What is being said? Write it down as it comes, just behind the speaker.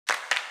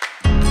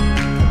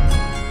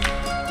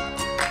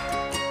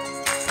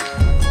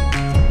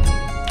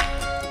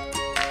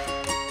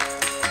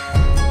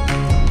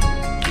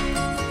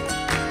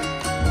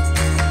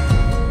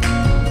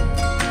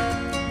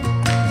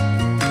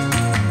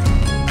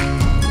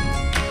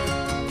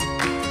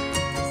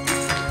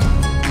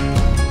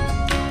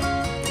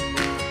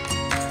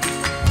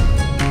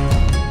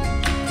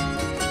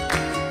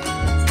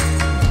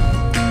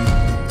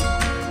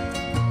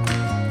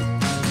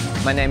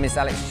My name is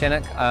Alex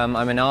Chinneck. I'm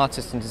an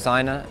artist and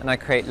designer, and I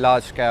create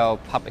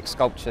large-scale public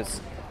sculptures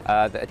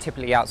that are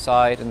typically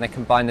outside, and they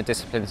combine the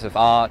disciplines of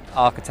art,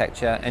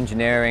 architecture,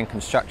 engineering,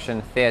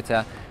 construction,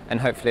 theatre, and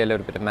hopefully a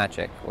little bit of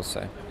magic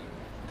also.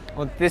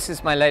 Well, this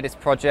is my latest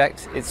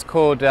project. It's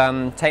called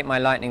Take My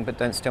Lightning But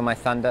Don't Steal My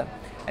Thunder,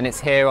 and it's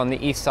here on the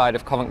east side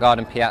of Covent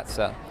Garden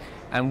Piazza.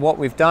 And what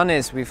we've done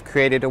is we've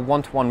created a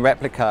one-to-one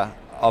replica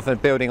of a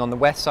building on the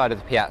west side of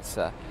the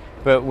piazza,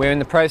 but we're in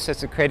the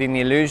process of creating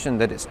the illusion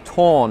that it's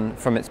torn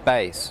from its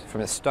base,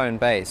 from its stone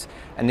base,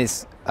 and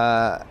is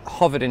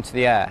hovered into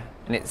the air,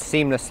 and it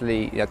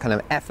seamlessly, kind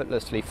of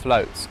effortlessly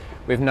floats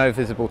with no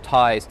visible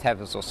ties,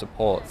 tethers or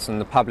supports, and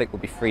the public will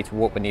be free to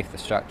walk beneath the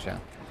structure.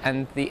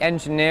 And the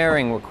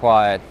engineering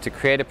required to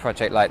create a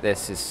project like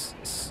this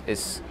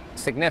is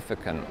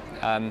significant.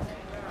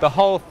 The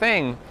whole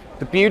thing,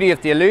 the beauty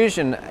of the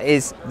illusion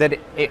is that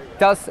it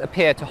does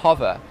appear to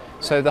hover.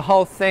 So the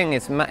whole thing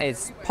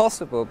is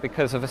possible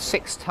because of a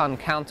 6-ton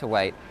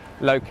counterweight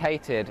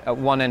located at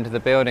one end of the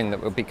building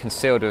that will be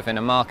concealed within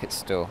a market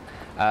stall,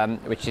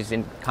 which is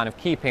in kind of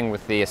keeping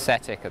with the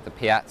aesthetic of the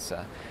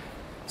piazza.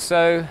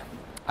 So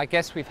I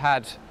guess we've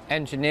had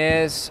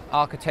engineers,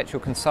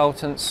 architectural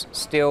consultants,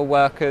 steel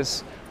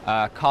workers,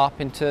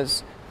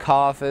 carpenters,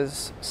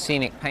 carvers,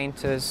 scenic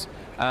painters.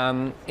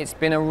 It's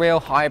been a real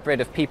hybrid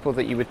of people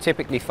that you would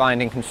typically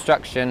find in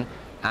construction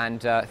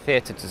and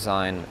theatre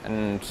design,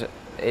 and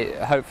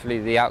hopefully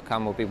the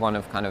outcome will be one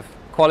of kind of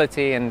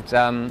quality and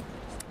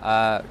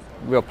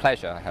real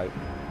pleasure, I hope.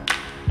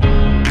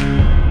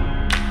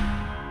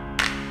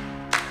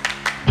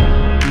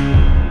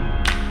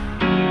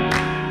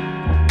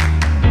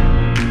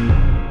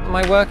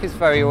 My work is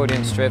very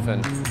audience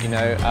driven,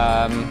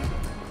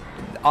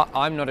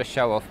 I'm not a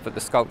show-off, but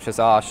the sculptures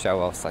are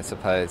show-offs, I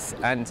suppose.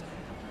 And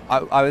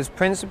I was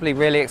principally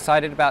really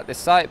excited about this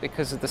site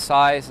because of the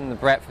size and the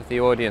breadth of the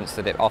audience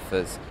that it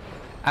offers.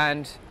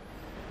 And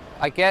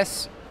I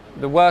guess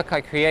the work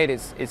I create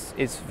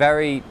is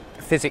very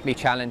physically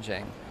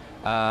challenging.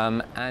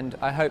 And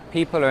I hope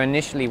people are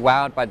initially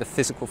wowed by the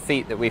physical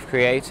feat that we've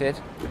created.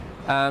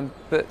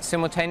 But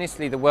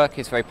simultaneously the work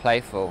is very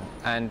playful,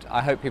 and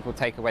I hope people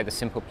take away the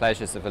simple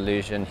pleasures of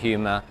illusion,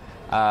 humour,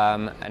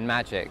 and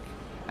magic,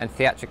 and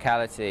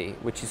theatricality,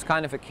 which is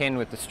kind of akin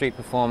with the street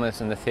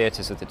performers and the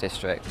theatres of the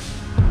district.